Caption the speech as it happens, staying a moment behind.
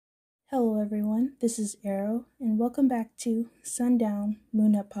Hello everyone, this is Arrow, and welcome back to Sundown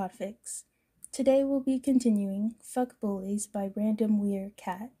Moon Up Podfics. Today we'll be continuing Fic Bullies by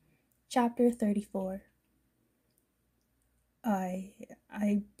RandomWeirdCat, Chapter 34. I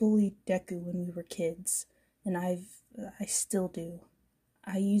bullied Deku when we were kids, and I still do.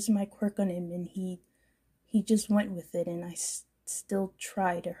 I used my quirk on him and he just went with it, and I still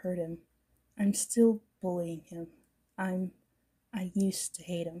try to hurt him. I'm still bullying him. I used to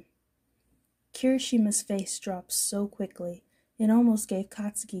hate him. Kirishima's face dropped so quickly, it almost gave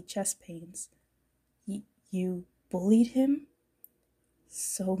Katsuki chest pains. You bullied him?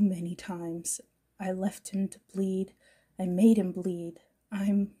 So many times. I left him to bleed. I made him bleed.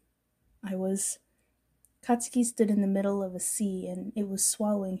 Katsuki stood in the middle of a sea, and it was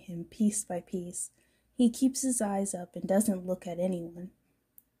swallowing him piece by piece. He keeps his eyes up and doesn't look at anyone.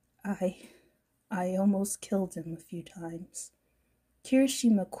 I almost killed him a few times.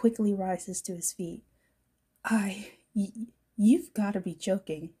 Kirishima quickly rises to his feet. You've got to be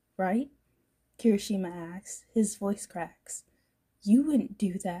joking, right? Kirishima asks. His voice cracks. You wouldn't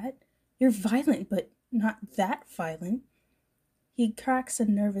do that. You're violent, but not that violent. He cracks a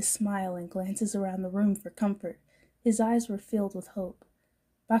nervous smile and glances around the room for comfort. His eyes were filled with hope.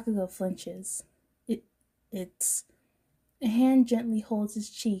 Bakugo flinches. A hand gently holds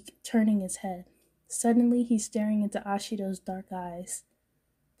his cheek, turning his head. Suddenly, he's staring into Ashido's dark eyes.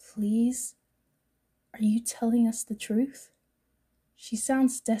 Please? Are you telling us the truth? She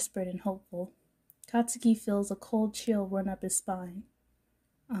sounds desperate and hopeful. Katsuki feels a cold chill run up his spine.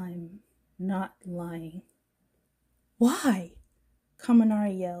 I'm not lying. Why?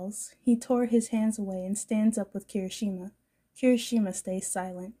 Kaminari yells. He tore his hands away and stands up with Kirishima. Kirishima stays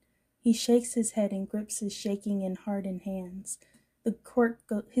silent. He shakes his head and grips his shaking and hardened hands. His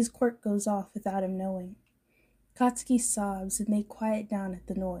quirk goes off without him knowing. Katsuki sobs and they quiet down at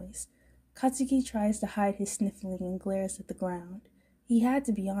the noise. Katsuki tries to hide his sniffling and glares at the ground. He had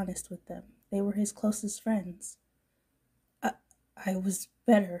to be honest with them. They were his closest friends. I was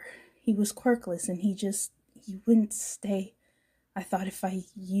better. He was quirkless and he wouldn't stay. I thought if I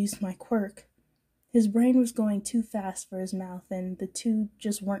used my quirk. His brain was going too fast for his mouth and the two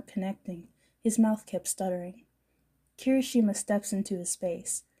just weren't connecting. His mouth kept stuttering. Kirishima steps into his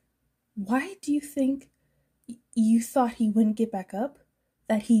space. Why do you think you thought he wouldn't get back up?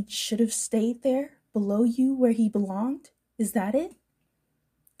 That he should have stayed there, below you, where he belonged? Is that it?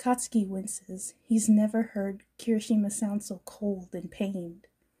 Katsuki winces. He's never heard Kirishima sound so cold and pained.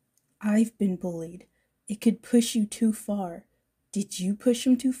 I've been bullied. It could push you too far. Did you push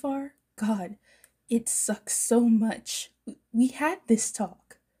him too far? God, it sucks so much. We had this talk.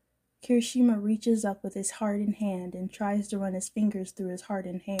 Kirishima reaches up with his hardened hand and tries to run his fingers through his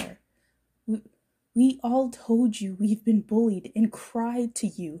hardened hair. We all told you we've been bullied and cried to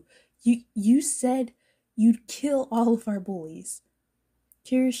you. You said you'd kill all of our bullies.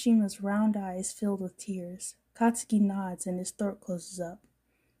 Kirishima's round eyes filled with tears. Katsuki nods and his throat closes up.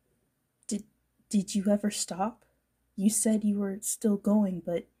 Did you ever stop? You said you were still going,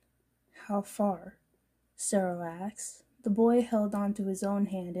 but how far? Sero asks. The boy held onto his own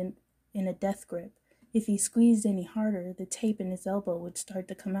hand in a death grip. If he squeezed any harder, the tape in his elbow would start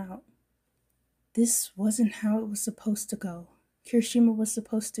to come out. This wasn't how it was supposed to go. Kirishima was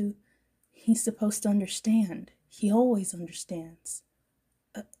he's supposed to understand. He always understands.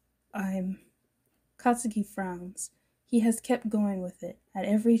 Katsuki frowns. He has kept going with it. At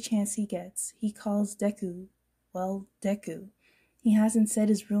every chance he gets, he calls Deku, Deku. He hasn't said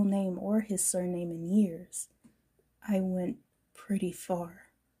his real name or his surname in years. I went pretty far.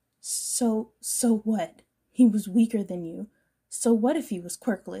 So what? He was weaker than you. So what if he was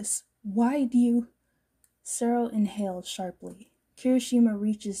quirkless? Why do you... Sero inhaled sharply. Kirishima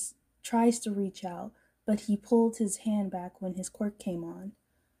tries to reach out, but he pulled his hand back when his quirk came on.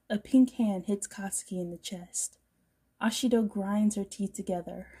 A pink hand hits Katsuki in the chest. Ashido grinds her teeth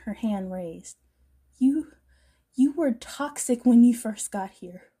together, her hand raised. You were toxic when you first got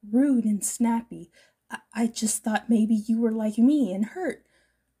here. Rude and snappy. I just thought maybe you were like me and hurt.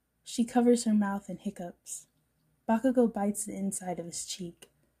 She covers her mouth and hiccups. Bakugo bites the inside of his cheek.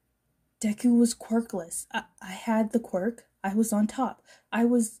 Deku was quirkless. I had the quirk. I was on top.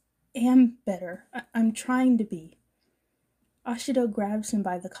 Am better. I'm trying to be. Ashido grabs him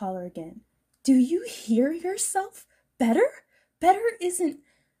by the collar again. Do you hear yourself? Better? Better isn't...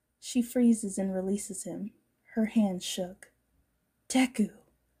 She freezes and releases him. Her hands shook. Deku.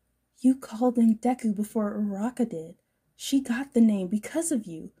 You called him Deku before Uraka did. She got the name because of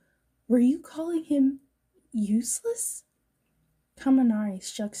you. Were you calling him useless? Kaminari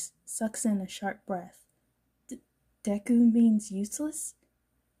sucks in a sharp breath. Deku means useless?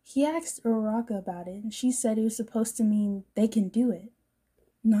 He asked Uraraka about it, and she said it was supposed to mean they can do it.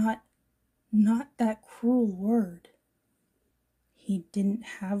 Not that cruel word. He didn't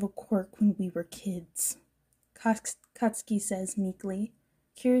have a quirk when we were kids, Katsuki says meekly.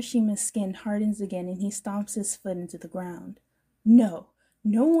 Kirishima's skin hardens again and he stomps his foot into the ground. No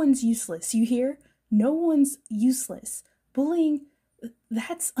one's useless, you hear? No one's useless. Bullying,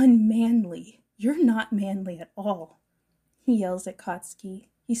 that's unmanly. You're not manly at all. He yells at Katsuki.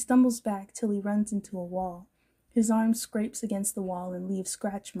 He stumbles back till he runs into a wall. His arm scrapes against the wall and leaves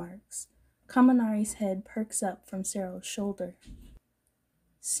scratch marks. Kaminari's head perks up from Sero's shoulder.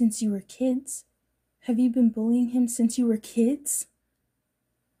 Since you were kids? Have you been bullying him since you were kids?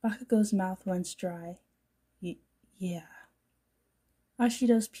 Bakugo's mouth runs dry. Yeah.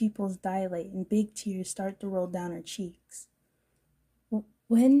 Ashido's pupils dilate and big tears start to roll down her cheeks.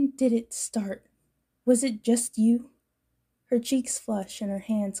 When did it start? Was it just you? Her cheeks flush and her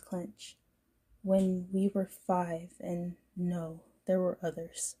hands clench. When we were 5, and no, there were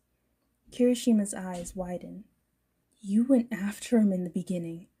others. Kirishima's eyes widen. You went after him in the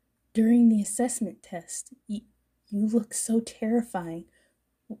beginning. During the assessment test. You look so terrifying.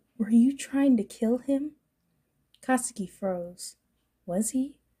 Were you trying to kill him? Katsuki froze. Was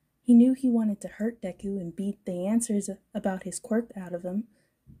he? He knew he wanted to hurt Deku and beat the answers about his quirk out of him.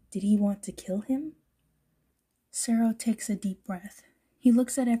 Did he want to kill him? Sero takes a deep breath. He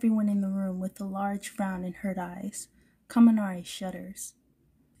looks at everyone in the room with a large frown in hurt eyes. Kaminari shudders.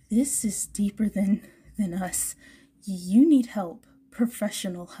 This is deeper than us. You need help.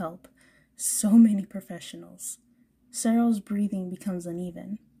 Professional help. So many professionals. Sero's breathing becomes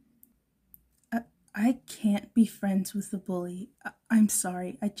uneven. I can't be friends with the bully. I'm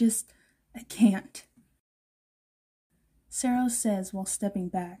sorry. I can't. Sero says while stepping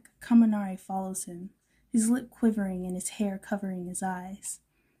back. Kaminari follows him, his lip quivering and his hair covering his eyes.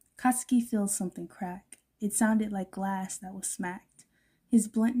 Katsuki feels something crack. It sounded like glass that was smacked. His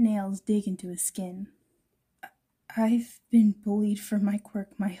blunt nails dig into his skin. I've been bullied for my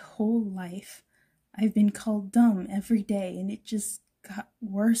quirk my whole life. I've been called dumb every day, and it just got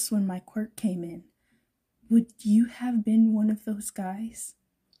worse when my quirk came in. Would you have been one of those guys?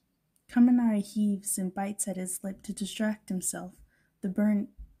 Kaminari heaves and bites at his lip to distract himself from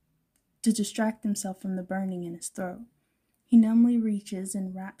the burning in his throat. He numbly reaches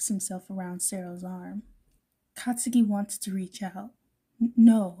and wraps himself around Sero's arm. Katsuki wants to reach out.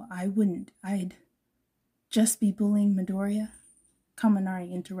 No, I wouldn't. I'd just be bullying Midoriya. Kaminari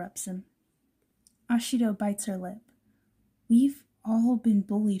interrupts him. Ashido bites her lip. We've all been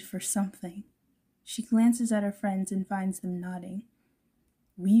bullied for something. She glances at her friends and finds them nodding.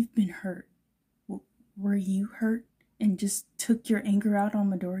 We've been hurt. Were you hurt and just took your anger out on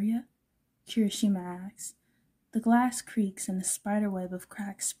Midoriya? Kirishima asks. The glass creaks and a spiderweb of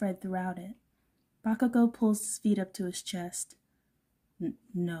cracks spread throughout it. Bakugo pulls his feet up to his chest.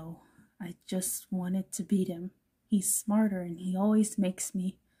 No, I just wanted to beat him. He's smarter and he always makes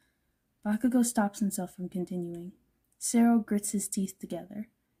me. Bakugo stops himself from continuing. Sero grits his teeth together.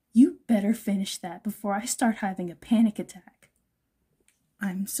 You better finish that before I start having a panic attack.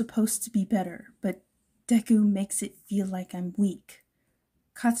 I'm supposed to be better, but Deku makes it feel like I'm weak.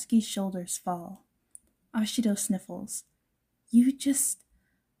 Katsuki's shoulders fall. Ashido sniffles.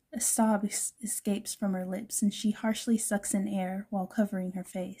 A sob escapes from her lips and she harshly sucks in air while covering her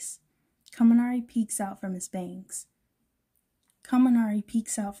face. Kaminari peeks out from his bangs.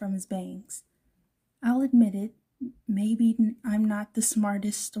 I'll admit it, maybe I'm not the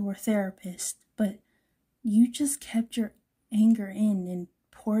smartest or therapist, but you just kept your anger in and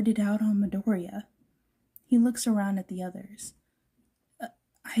poured it out on Midoriya. He looks around at the others.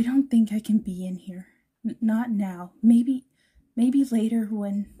 I don't think I can be in here. Not now. Maybe later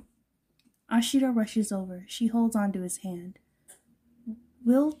when... Ashido rushes over. She holds onto his hand.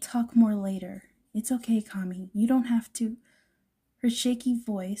 We'll talk more later. It's okay, Kami. You don't have to... Her shaky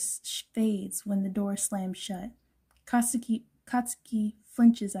voice fades when the door slams shut. Katsuki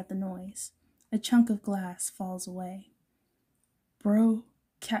flinches at the noise. A chunk of glass falls away. Bro,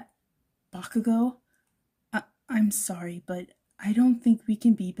 Bakugo? I'm sorry, but I don't think we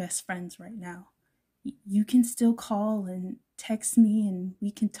can be best friends right now. You can still call and text me and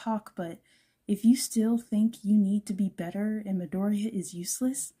we can talk, but if you still think you need to be better and Midoriya is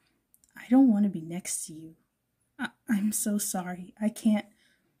useless, I don't want to be next to you. I'm so sorry. I can't.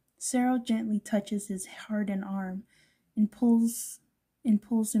 Sero gently touches his hardened arm and pulls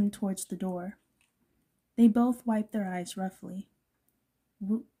him towards the door. They both wipe their eyes roughly.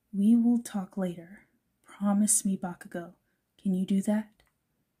 We will talk later. Promise me, Bakugo. Can you do that?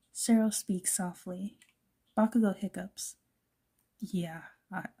 Sero speaks softly. Bakugo hiccups. Yeah,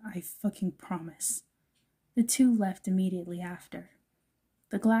 I fucking promise. The two left immediately after.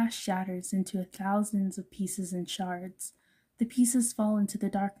 The glass shatters into thousands of pieces and shards. The pieces fall into the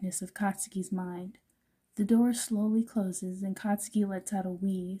darkness of Katsuki's mind. The door slowly closes and Katsuki lets out a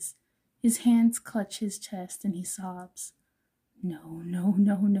wheeze. His hands clutch his chest and he sobs. No, no,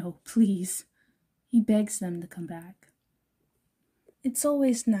 no, no, please. He begs them to come back. It's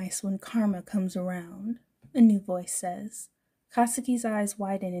always nice when karma comes around, a new voice says. Katsuki's eyes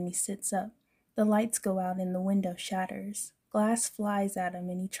widen and he sits up. The lights go out and the window shatters. Glass flies at him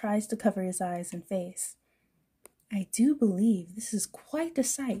and he tries to cover his eyes and face. I do believe this is quite a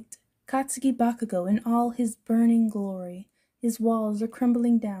sight. Katsuki Bakugo in all his burning glory. His walls are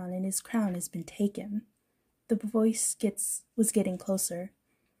crumbling down and his crown has been taken. The voice was getting closer.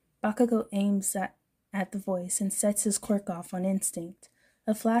 Bakugo aims at the voice and sets his quirk off on instinct.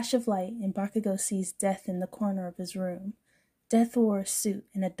 A flash of light and Bakugo sees Death in the corner of his room. Death wore a suit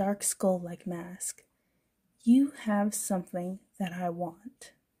and a dark skull-like mask. You have something that I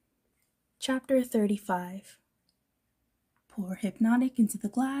want. Chapter 35. Pour hypnotic into the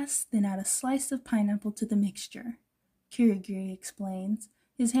glass, then add a slice of pineapple to the mixture. Kirigiri explains.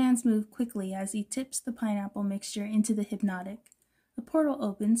 His hands move quickly as he tips the pineapple mixture into the hypnotic. A portal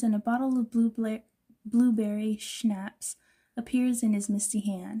opens and a bottle of blueberry schnapps appears in his misty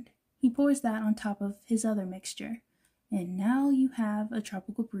hand. He pours that on top of his other mixture. And now you have a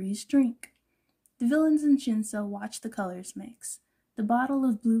tropical breeze drink. The villains and Shinsou watch the colors mix. The bottle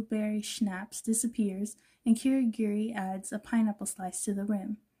of blueberry schnapps disappears, and Kirigiri adds a pineapple slice to the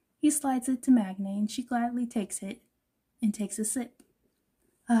rim. He slides it to Magne, and she gladly takes it and takes a sip.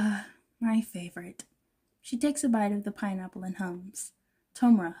 Ah, my favorite. She takes a bite of the pineapple and hums.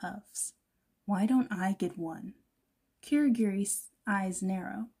 Tomura huffs. Why don't I get one? Kirigiri's eyes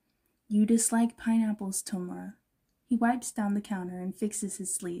narrow. You dislike pineapples, Tomura. He wipes down the counter and fixes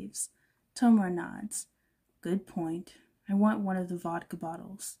his sleeves. Tomura nods. Good point. I want one of the vodka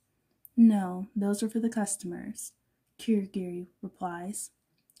bottles. No, those are for the customers, Kirigiri replies.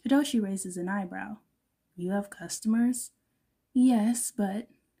 Hitoshi raises an eyebrow. You have customers? Yes, but...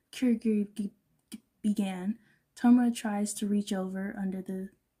 Kirigiri began. Tomura tries to reach over under the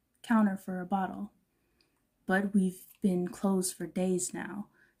counter for a bottle. But we've been closed for days now,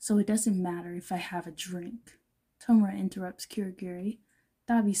 so it doesn't matter if I have a drink. Tomura interrupts Kirigiri.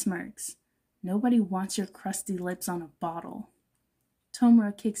 Dabi smirks. Nobody wants your crusty lips on a bottle.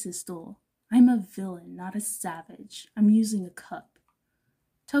 Tomura kicks his stool. I'm a villain, not a savage. I'm using a cup.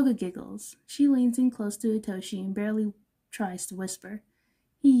 Toga giggles. She leans in close to Hitoshi and barely tries to whisper.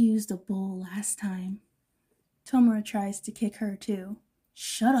 He used a bowl last time. Tomura tries to kick her too.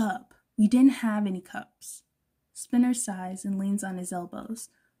 Shut up. We didn't have any cups. Spinner sighs and leans on his elbows,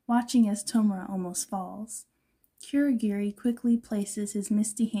 watching as Tomura almost falls. Kirigiri quickly places his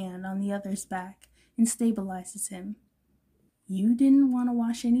misty hand on the other's back and stabilizes him. You didn't want to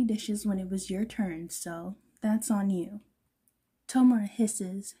wash any dishes when it was your turn, so that's on you. Tomura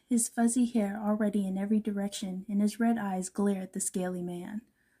hisses, his fuzzy hair already in every direction, and his red eyes glare at the scaly man.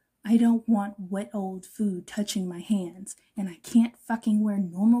 I don't want wet old food touching my hands, and I can't fucking wear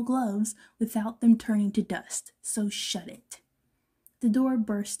normal gloves without them turning to dust, so shut it. The door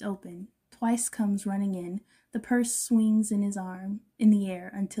bursts open. Twice comes running in. The purse swings in his arm in the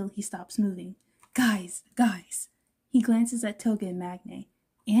air until he stops moving. Guys! He glances at Toga and Magne.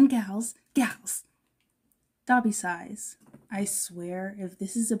 And gals! Dabi sighs. I swear, if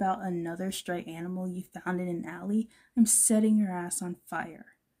this is about another stray animal you found in an alley, I'm setting your ass on fire.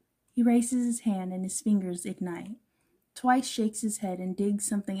 He raises his hand and his fingers ignite. Twice shakes his head and digs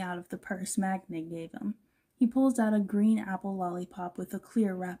something out of the purse Magne gave him. He pulls out a green apple lollipop with a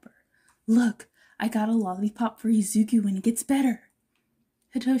clear wrapper. Look, I got a lollipop for Izuku when he gets better.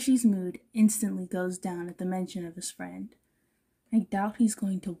 Hitoshi's mood instantly goes down at the mention of his friend. I doubt he's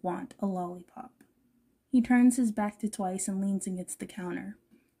going to want a lollipop. He turns his back to Twice and leans against the counter.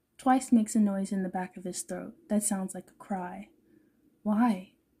 Twice makes a noise in the back of his throat that sounds like a cry.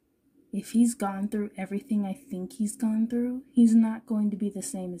 Why? If he's gone through everything I think he's gone through, he's not going to be the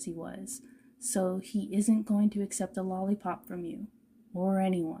same as he was. So he isn't going to accept a lollipop from you. Or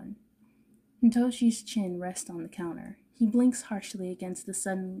anyone. Hitoshi's chin rests on the counter. He blinks harshly against his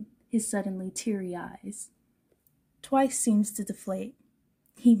suddenly teary eyes. Twice seems to deflate.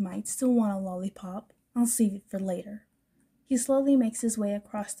 He might still want a lollipop. I'll save it for later. He slowly makes his way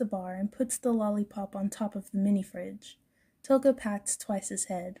across the bar and puts the lollipop on top of the mini-fridge. Toga pats Twice's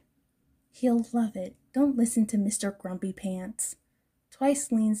head. He'll love it. Don't listen to Mr. Grumpy Pants.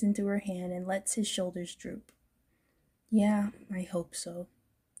 Twice leans into her hand and lets his shoulders droop. Yeah, I hope so.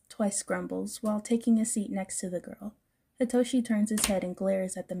 Twice grumbles while taking a seat next to the girl. Hitoshi turns his head and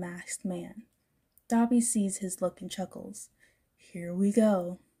glares at the masked man. Dabi sees his look and chuckles. Here we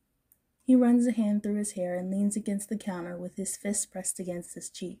go. He runs a hand through his hair and leans against the counter with his fist pressed against his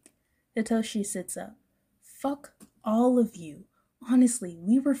cheek. Hitoshi sits up. Fuck all of you. Honestly,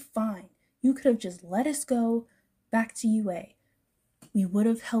 we were fine. You could have just let us go back to UA. We would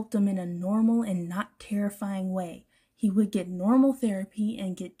have helped him in a normal and not terrifying way. He would get normal therapy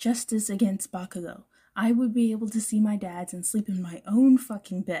and get justice against Bakugo. I would be able to see my dads and sleep in my own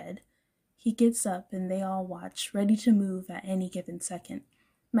fucking bed. He gets up and they all watch, ready to move at any given second.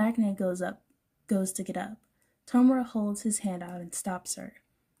 Magne goes to get up. Tomura holds his hand out and stops her.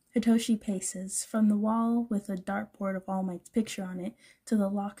 Hitoshi paces from the wall with a dartboard of All Might's picture on it to the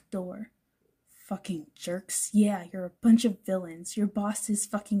locked door. Fucking jerks. Yeah, you're a bunch of villains. Your boss is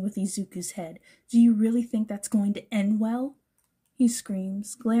fucking with Izuku's head. Do you really think that's going to end well? He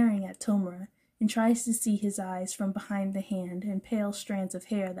screams, glaring at Tomura, and tries to see his eyes from behind the hand and pale strands of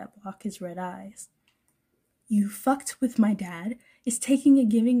hair that block his red eyes. You fucked with my dad? Is taking and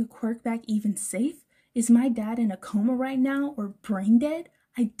giving a quirk back even safe? Is my dad in a coma right now or brain dead?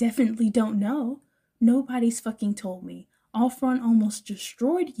 I definitely don't know. Nobody's fucking told me. All Front almost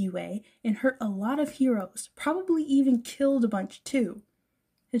destroyed UA and hurt a lot of heroes, probably even killed a bunch too.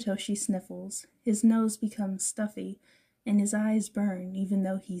 Hitoshi sniffles. His nose becomes stuffy, and his eyes burn even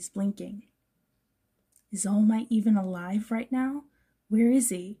though he's blinking. Is All Might even alive right now? Where is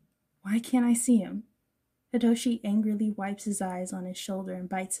he? Why can't I see him? Hitoshi angrily wipes his eyes on his shoulder and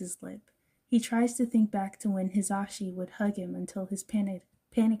bites his lip. He tries to think back to when Hisashi would hug him until his panic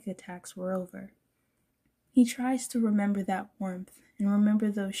attacks were over. He tries to remember that warmth and remember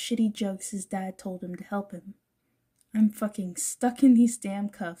those shitty jokes his dad told him to help him. I'm fucking stuck in these damn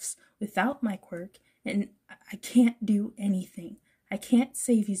cuffs without my quirk, and I can't do anything. I can't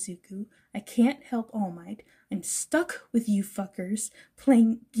save Izuku. I can't help All Might. I'm stuck with you fuckers,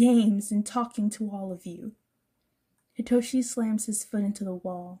 playing games and talking to all of you. Hitoshi slams his foot into the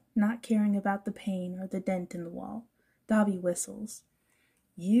wall, not caring about the pain or the dent in the wall. Dabi whistles.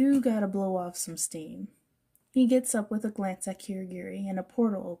 You gotta blow off some steam. He gets up with a glance at Kirigiri, and a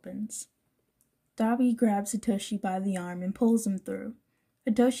portal opens. Dabi grabs Hitoshi by the arm and pulls him through.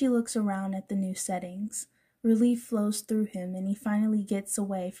 Hitoshi looks around at the new settings. Relief flows through him, and he finally gets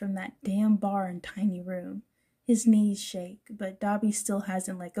away from that damn bar and tiny room. His knees shake, but Dabi still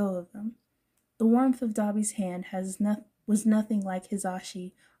hasn't let go of him. The warmth of Dabi's hand was nothing like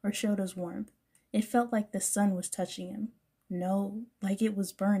Hisashi or Shoto's warmth. It felt like the sun was touching him. No, like it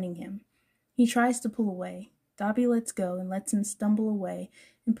was burning him. He tries to pull away. Dabi lets go and lets him stumble away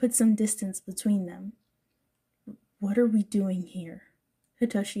and puts some distance between them. What are we doing here?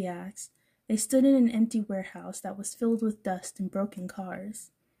 Hitoshi asks. They stood in an empty warehouse that was filled with dust and broken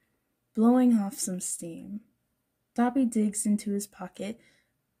cars. Blowing off some steam. Dabi digs into his pocket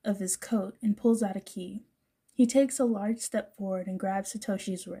of his coat and pulls out a key. He takes a large step forward and grabs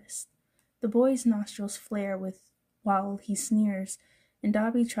Hitoshi's wrist. The boy's nostrils flare while he sneers, and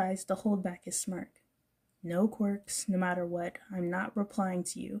Dabi tries to hold back his smirk. No quirks, no matter what. I'm not replying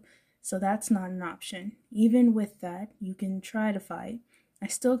to you, so that's not an option. Even with that, you can try to fight. I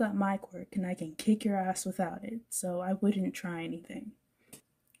still got my quirk, and I can kick your ass without it, so I wouldn't try anything.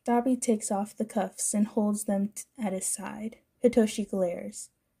 Dabi takes off the cuffs and holds them at his side. Hitoshi glares.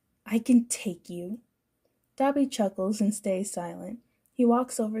 I can take you. Dabi chuckles and stays silent. He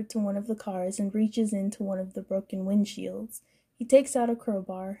walks over to one of the cars and reaches into one of the broken windshields. He takes out a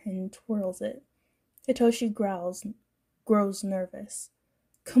crowbar and twirls it. Hitoshi grows nervous.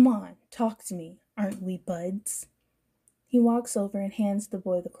 Come on, talk to me. Aren't we buds? He walks over and hands the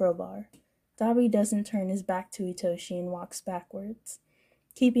boy the crowbar. Dabi doesn't turn his back to Hitoshi and walks backwards,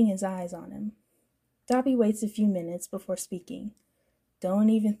 keeping his eyes on him. Dabi waits a few minutes before speaking. Don't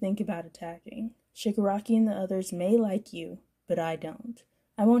even think about attacking. Shigaraki and the others may like you, but I don't.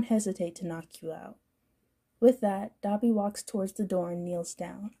 I won't hesitate to knock you out. With that, Dabi walks towards the door and kneels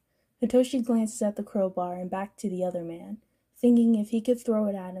down. Hitoshi glances at the crowbar and back to the other man, thinking if he could throw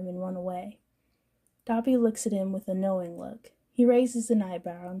it at him and run away. Dabi looks at him with a knowing look. He raises an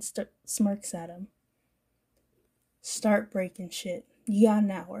eyebrow and smirks at him. Start breaking shit. You got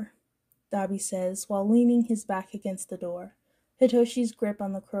an hour, Dabi says while leaning his back against the door. Hitoshi's grip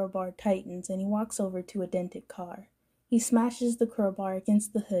on the crowbar tightens and he walks over to a dented car. He smashes the crowbar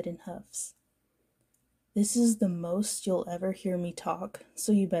against the hood and huffs. This is the most you'll ever hear me talk,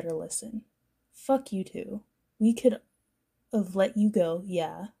 so you better listen. Fuck you two. We could have let you go,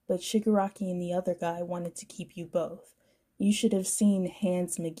 yeah, but Shigaraki and the other guy wanted to keep you both. You should have seen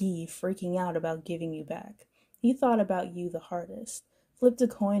Hans McGee freaking out about giving you back. He thought about you the hardest, flipped a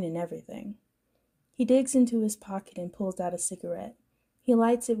coin and everything. He digs into his pocket and pulls out a cigarette. He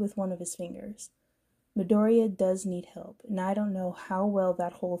lights it with one of his fingers. Midoriya does need help, and I don't know how well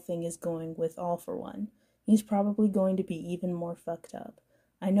that whole thing is going with All for One. He's probably going to be even more fucked up.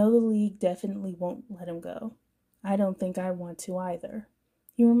 I know the League definitely won't let him go. I don't think I want to either.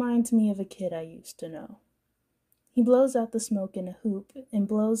 He reminds me of a kid I used to know. He blows out the smoke in a hoop and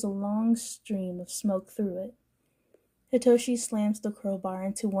blows a long stream of smoke through it. Hitoshi slams the crowbar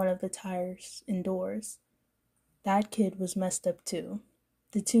into one of the tires and doors. That kid was messed up too.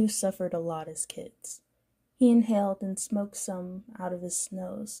 The two suffered a lot as kids. He inhaled and smoked some out of his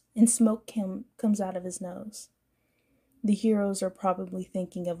nose, and smoke comes out of his nose. The heroes are probably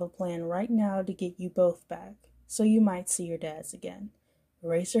thinking of a plan right now to get you both back, so you might see your dads again.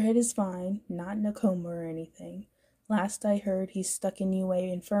 Eraserhead is fine, not in a coma or anything. Last I heard, he's stuck in UA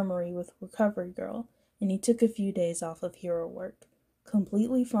infirmary with Recovery Girl, and he took a few days off of hero work.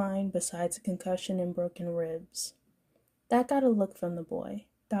 Completely fine, besides a concussion and broken ribs. That got a look from the boy.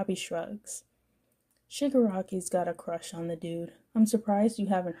 Dabi shrugs. Shigaraki's got a crush on the dude. I'm surprised you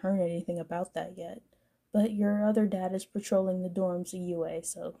haven't heard anything about that yet. But your other dad is patrolling the dorms at UA,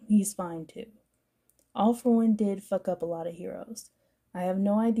 so he's fine too. All for One did fuck up a lot of heroes. I have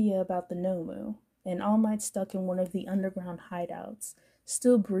no idea about the Nomu, and All Might's stuck in one of the underground hideouts,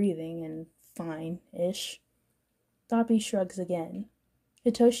 still breathing and fine-ish. Dabi shrugs again.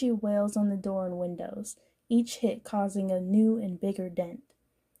 Hitoshi wails on the door and windows, each hit causing a new and bigger dent.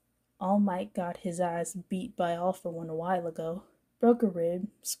 All Might got his ass beat by All for One a while ago. Broke a rib,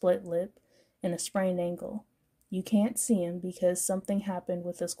 split lip, and a sprained ankle. You can't see him because something happened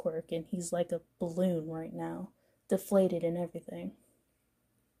with his quirk and he's like a balloon right now, deflated and everything.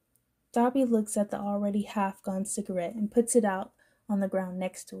 Dabi looks at the already half-gone cigarette and puts it out on the ground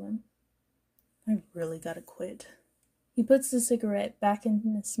next to him. I really gotta quit. He puts the cigarette back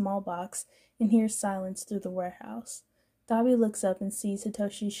in a small box and hears silence through the warehouse. Dabi looks up and sees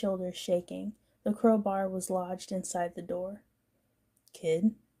Hitoshi's shoulders shaking. The crowbar was lodged inside the door.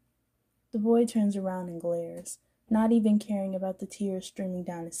 Kid? The boy turns around and glares, not even caring about the tears streaming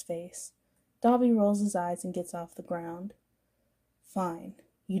down his face. Dabi rolls his eyes and gets off the ground. Fine.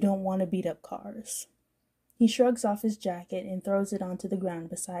 You don't want to beat up cars. He shrugs off his jacket and throws it onto the ground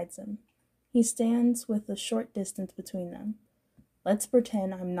beside him. He stands with a short distance between them. Let's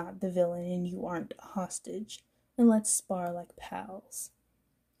pretend I'm not the villain and you aren't a hostage, and let's spar like pals.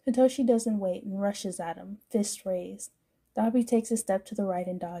 Hitoshi doesn't wait and rushes at him, fist raised. Dabi takes a step to the right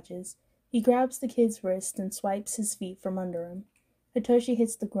and dodges. He grabs the kid's wrist and swipes his feet from under him. Hitoshi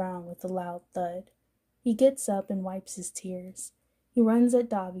hits the ground with a loud thud. He gets up and wipes his tears. He runs at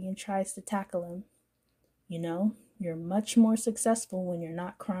Dabi and tries to tackle him. You know, you're much more successful when you're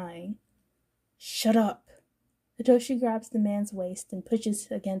not crying. Shut up! Hitoshi grabs the man's waist and pushes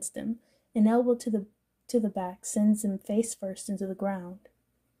against him. An elbow to the back sends him face first into the ground.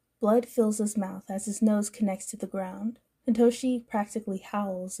 Blood fills his mouth as his nose connects to the ground. Hitoshi practically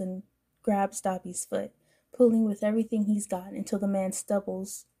howls and grabs Dabi's foot, pulling with everything he's got until the man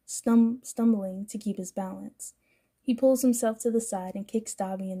stumbling to keep his balance. He pulls himself to the side and kicks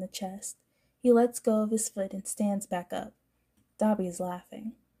Dabi in the chest. He lets go of his foot and stands back up. Dabi is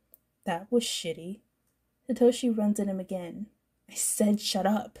laughing. That was shitty. Hitoshi runs at him again. I said shut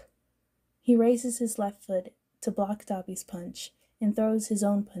up. He raises his left foot to block Dabi's punch and throws his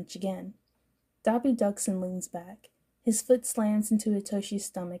own punch again. Dabi ducks and leans back. His foot slams into Hitoshi's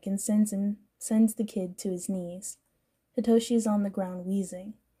stomach and sends the kid to his knees. Hitoshi is on the ground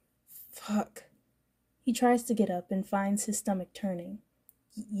wheezing. Fuck. He tries to get up and finds his stomach turning.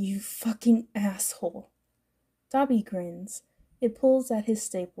 You fucking asshole. Dabi grins. It pulls at his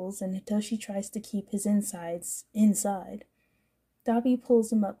staples and Hitoshi tries to keep his insides inside. Dabi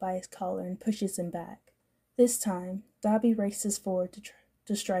pulls him up by his collar and pushes him back. This time, Dabi races forward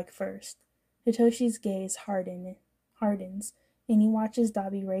to strike first. Hitoshi's gaze hardens, and he watches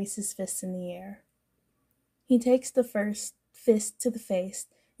Dabi raise his fists in the air. He takes the first fist to the face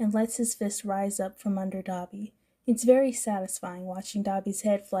and lets his fist rise up from under Dabi. It's very satisfying watching Dabi's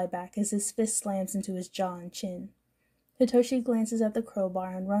head fly back as his fist slams into his jaw and chin. Hitoshi glances at the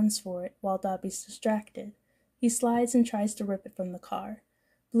crowbar and runs for it while Dabi's distracted. He slides and tries to rip it from the car.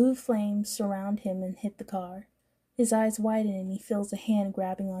 Blue flames surround him and hit the car. His eyes widen and he feels a hand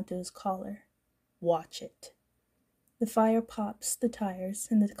grabbing onto his collar. Watch it. The fire pops the tires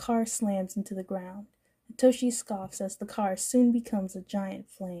and the car slams into the ground. Hitoshi scoffs as the car soon becomes a giant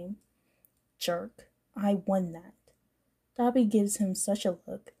flame. Jerk. I won that. Dabi gives him such a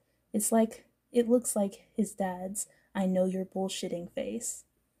look. It looks like his dad's I know you're bullshitting face.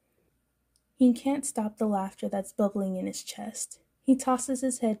 He can't stop the laughter that's bubbling in his chest. He tosses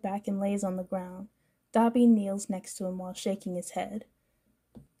his head back and lays on the ground. Dobby kneels next to him while shaking his head.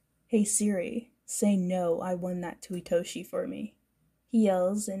 Hey Siri, say no, I won that to Hitoshi for me. He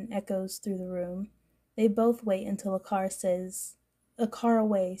yells and echoes through the room. They both wait until a car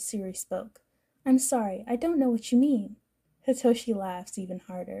away, Siri spoke. I'm sorry, I don't know what you mean. Hitoshi laughs even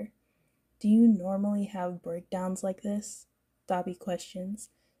harder. Do you normally have breakdowns like this? Dobby questions.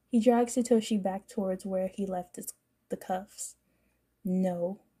 He drags Hitoshi back towards where he left the cuffs.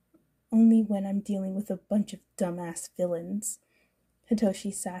 No, only when I'm dealing with a bunch of dumbass villains.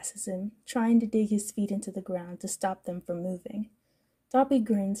 Hitoshi sasses him, trying to dig his feet into the ground to stop them from moving. Dobby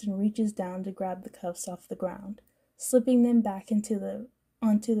grins and reaches down to grab the cuffs off the ground, slipping them back onto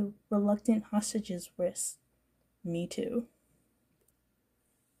the reluctant hostage's wrists. Me too.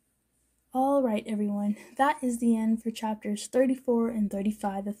 Alright everyone, that is the end for chapters 34 and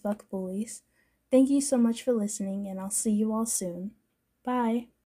 35 of Fuck Bullies. Thank you so much for listening, and I'll see you all soon. Bye!